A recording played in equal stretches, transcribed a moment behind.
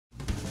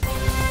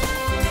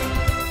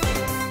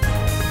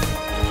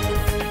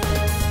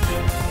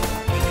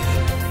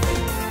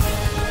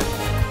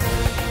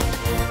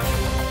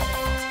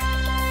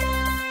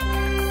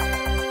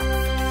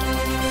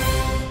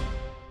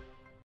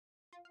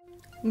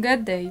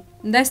Good day.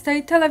 The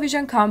state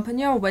television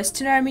company of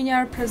Western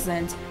Armenia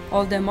presents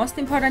all the most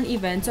important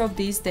events of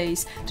these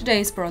days.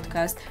 Today's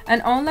broadcast,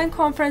 an online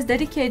conference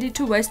dedicated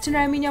to Western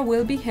Armenia,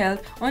 will be held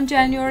on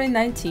January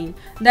 19.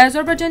 The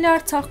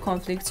Azerbaijani-Artsakh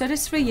conflict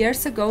 33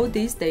 years ago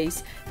these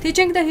days.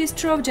 Teaching the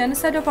history of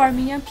genocide of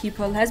Armenian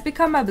people has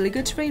become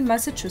obligatory in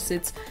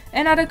Massachusetts.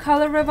 Another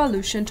color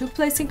revolution took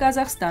place in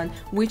Kazakhstan,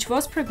 which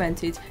was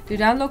prevented.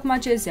 Tyran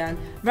Lokmagezyan.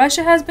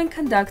 Russia has been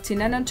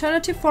conducting an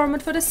alternative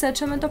format for the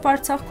settlement of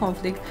Artsakh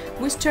conflict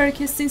with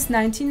Turkey since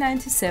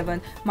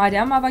 1997.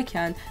 Mariam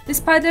Avagyan.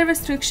 Despite the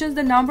restrictions,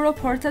 the number of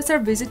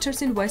Portasar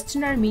visitors in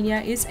Western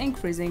Armenia is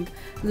increasing.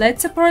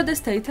 Let's support the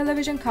state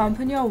television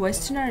company of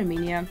Western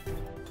Armenia.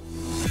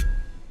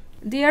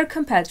 Dear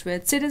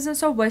compatriots,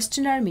 citizens of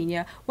Western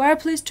Armenia, we are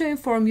pleased to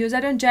inform you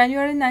that on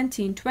January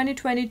 19,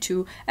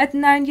 2022, at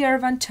 9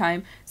 Yerevan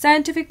time,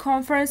 Scientific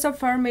Conference of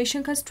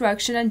Formation,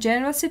 Construction and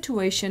General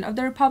Situation of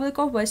the Republic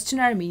of Western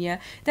Armenia,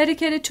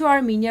 dedicated to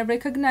Armenia,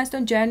 recognized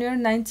on January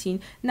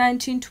 19,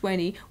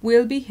 1920,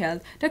 will be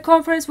held. The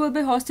conference will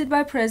be hosted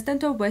by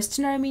President of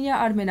Western Armenia,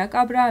 Mariam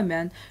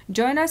Avagyan.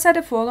 Join us at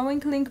the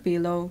following link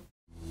below.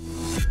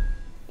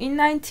 In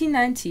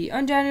 1990,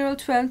 on January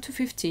 12 to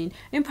 15,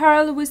 in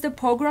parallel with the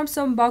pogroms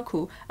on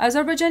Baku,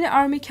 Azerbaijani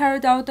army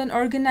carried out an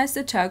organized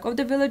attack of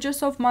the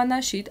villages of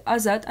Manashit,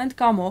 Azat and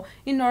Kamo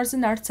in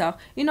northern Artsakh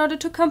in order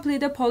to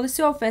complete the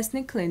policy of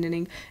ethnic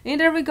cleansing. In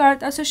that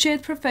regard,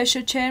 Associate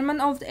Professor Chairman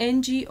of the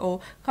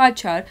NGO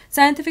Kachar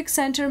Scientific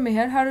Center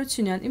Meher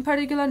Harutyunyan in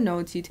particular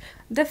noted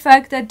the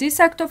fact that this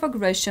act of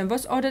aggression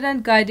was ordered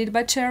and guided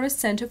by terrorist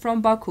center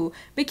from Baku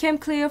became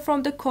clear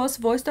from the calls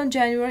voiced on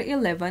January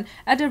 11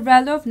 at the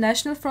rally of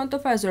National Front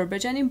of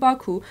Azerbaijan in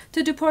Baku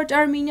to deport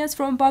Armenians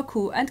from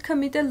Baku and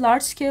commit a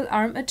large-scale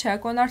armed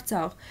attack on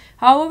Artsakh.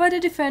 However, the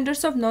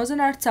defenders of northern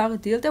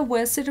Artsakh dealt a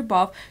wealthy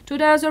rebuff to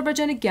the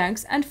Azerbaijani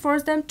gangs and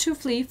forced them to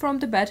flee from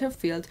the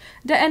battlefield.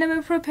 The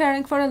enemy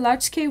preparing for a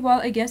large-scale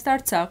war against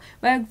Artsakh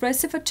by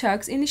aggressive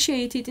attacks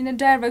initiated in the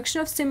direction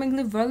of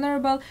seemingly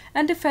vulnerable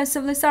and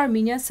defenseless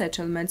Armenian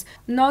settlements,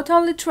 not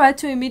only tried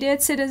to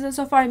immediate citizens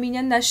of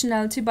Armenian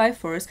nationality by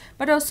force,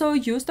 but also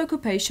used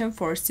occupation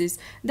forces.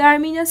 The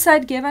Armenian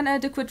side gave an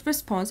adequate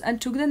response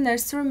and took the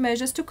necessary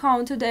measures to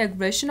counter the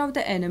aggression of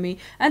the enemy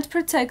and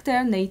protect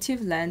their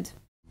native land.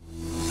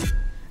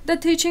 The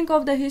teaching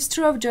of the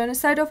history of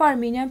genocide of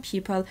Armenian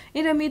people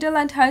in the middle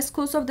and high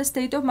schools of the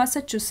state of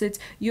Massachusetts,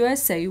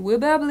 USA, will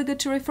be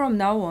obligatory from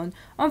now on.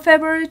 On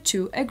February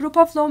 2, a group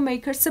of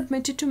lawmakers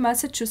submitted to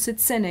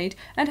Massachusetts Senate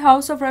and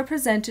House of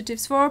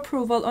Representatives for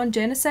approval on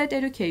genocide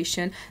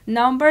education,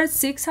 number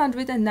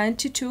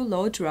 692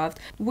 law draft,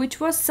 which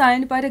was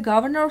signed by the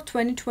governor of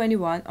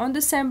 2021 on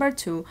December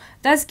 2,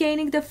 thus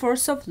gaining the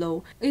force of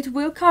law. It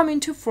will come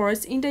into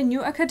force in the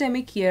new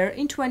academic year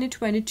in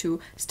 2022,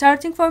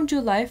 starting from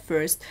July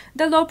 1st.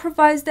 The law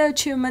provides the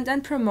achievement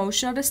and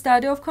promotion of the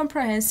study of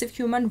comprehensive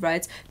human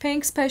rights,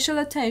 paying special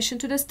attention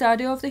to the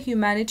study of the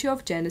humanity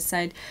of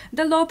genocide.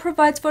 The law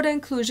provides for the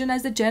inclusion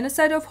as the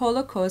genocide of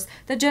Holocaust,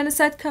 the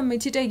genocide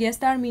committed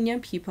against the Armenian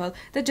people,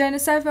 the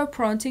genocide of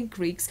Pontic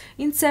Greeks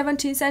in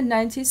 17th and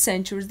 19th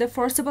centuries, the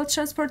forcible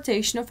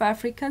transportation of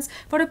Africans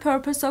for the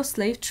purpose of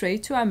slave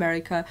trade to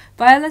America,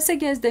 violence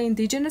against the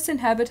indigenous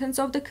inhabitants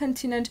of the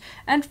continent,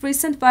 and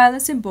recent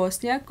violence in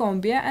Bosnia,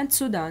 Gambia, and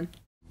Sudan.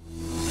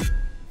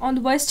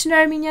 On Western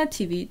Armenia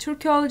TV,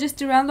 Turkologist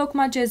Tyran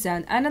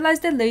Lokmagezyan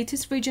analyzed the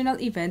latest regional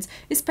events,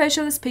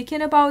 especially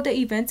speaking about the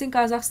events in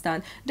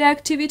Kazakhstan, the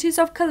activities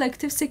of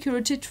Collective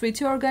Security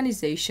Treaty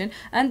Organization,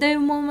 and the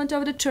involvement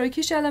of the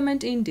Turkish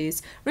element in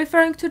this.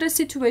 Referring to the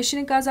situation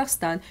in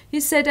Kazakhstan, he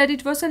said that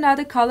it was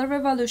another color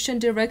revolution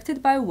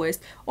directed by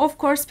West. Of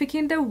course,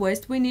 speaking the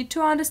West, we need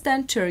to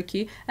understand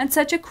Turkey, and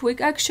such a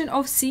quick action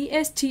of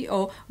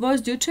CSTO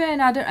was due to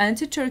another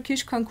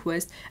anti-Turkish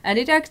conquest, and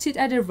it acted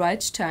at the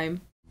right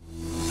time.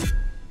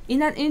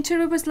 In an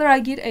interview with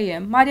Laragir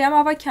AM, Mariam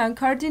Avagyan,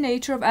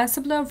 coordinator of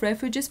Assemblée of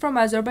Refugees from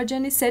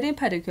Azerbaijan, said in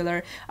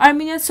particular,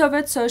 Armenian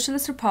Soviet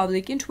Socialist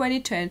Republic in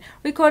 2010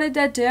 recorded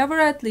that there were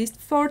at least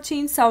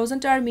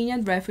 14,000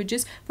 Armenian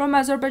refugees from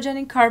Azerbaijan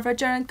in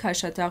Karvajar and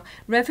Kashatagh.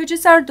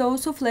 Refugees are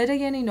those who fled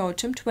again in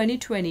autumn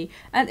 2020,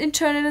 and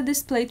internally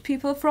displaced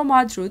people from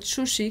Adrut,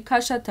 Shushi,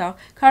 Kashatagh,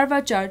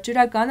 Karvajar,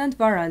 Jiragan and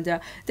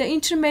Varanda. The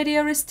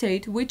intermediary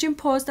state, which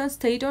imposed on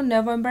state on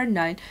November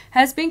 9,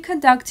 has been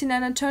conducting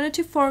an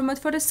alternative format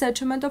for the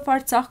settlement of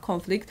Artsakh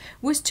conflict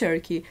with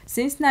Turkey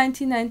since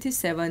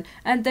 1997,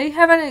 and they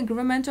have an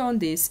agreement on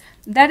this.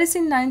 That is,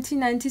 in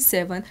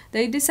 1997,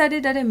 they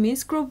decided that a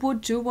Minsk group would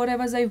do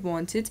whatever they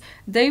wanted,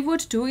 they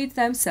would do it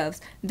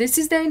themselves. This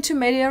is the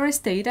intermediary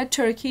state that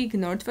Turkey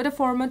ignored for the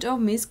format of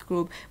Minsk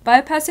group,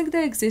 bypassing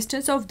the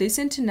existence of this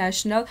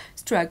international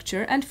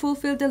structure and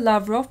fulfilled the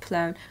Lavrov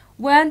plan.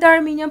 When the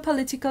Armenian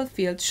political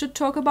field should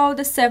talk about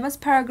the 7th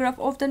paragraph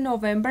of the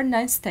November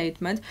 9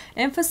 statement,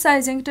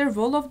 emphasizing the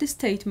role of this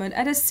statement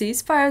as a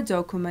ceasefire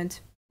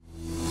document.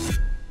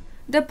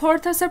 The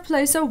Portasar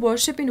place of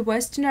worship in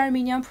Western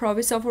Armenian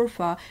province of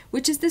Urfa,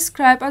 which is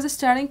described as a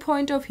starting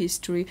point of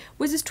history,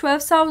 with its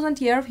 12,000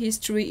 year of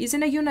history, is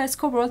in a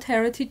UNESCO World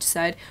Heritage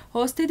Site,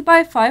 hosted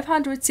by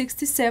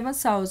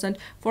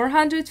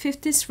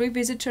 567,453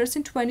 visitors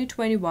in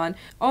 2021.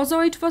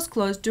 Although it was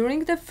closed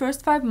during the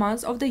first 5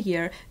 months of the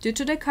year due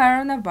to the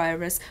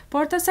coronavirus,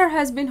 Portasar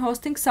has been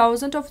hosting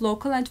thousands of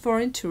local and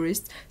foreign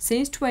tourists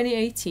since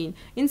 2018.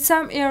 In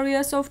some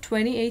areas of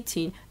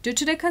 2018, due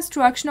to the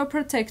construction of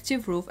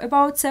protective roof,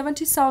 about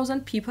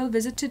 70,000 people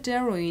visited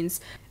the ruins.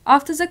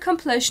 After the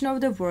completion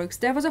of the works,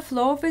 there was a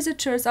flow of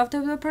visitors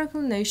after the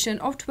proclamation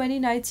of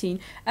 2019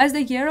 as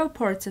the year of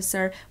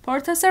Portasar.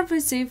 Portasar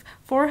received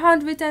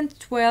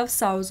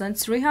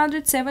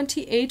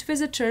 412,378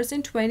 visitors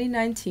in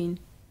 2019.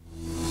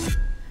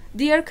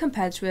 Dear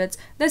compatriots,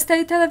 the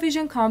state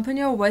television company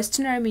of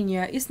Western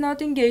Armenia is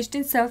not engaged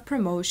in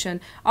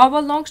self-promotion.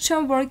 Our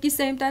long-term work is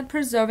aimed at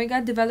preserving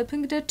and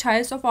developing the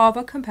ties of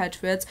our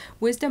compatriots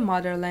with the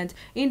motherland.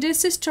 In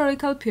this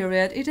historical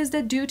period, it is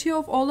the duty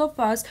of all of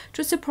us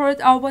to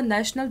support our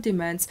national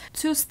demands,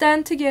 to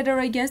stand together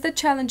against the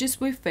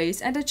challenges we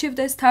face and achieve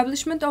the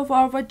establishment of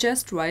our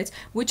just rights,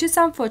 which is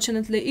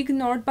unfortunately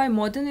ignored by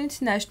modern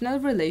international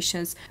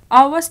relations.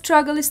 Our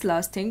struggle is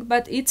lasting,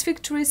 but its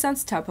victory is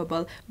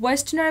unstoppable.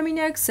 Western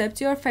Armenia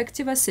accepts your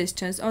effective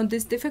assistance on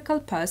this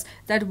difficult path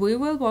that we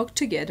will walk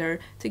together.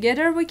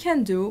 Together we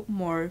can do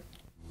more.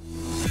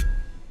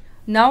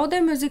 Now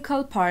the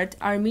musical part,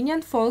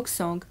 Armenian folk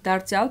song,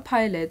 Dartyal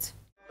Pilot.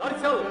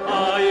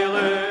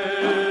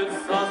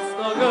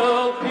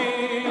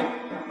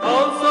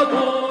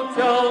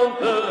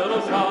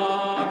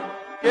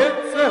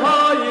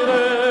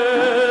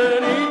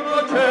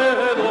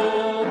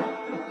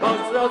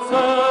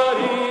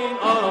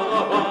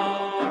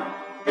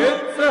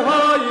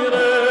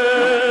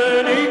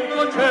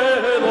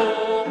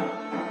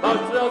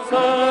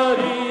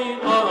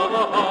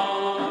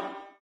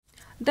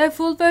 The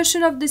full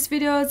version of this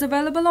video is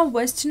available on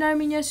Western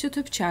Armenia's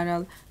YouTube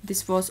channel.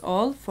 This was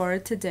all for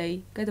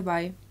today.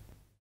 Goodbye.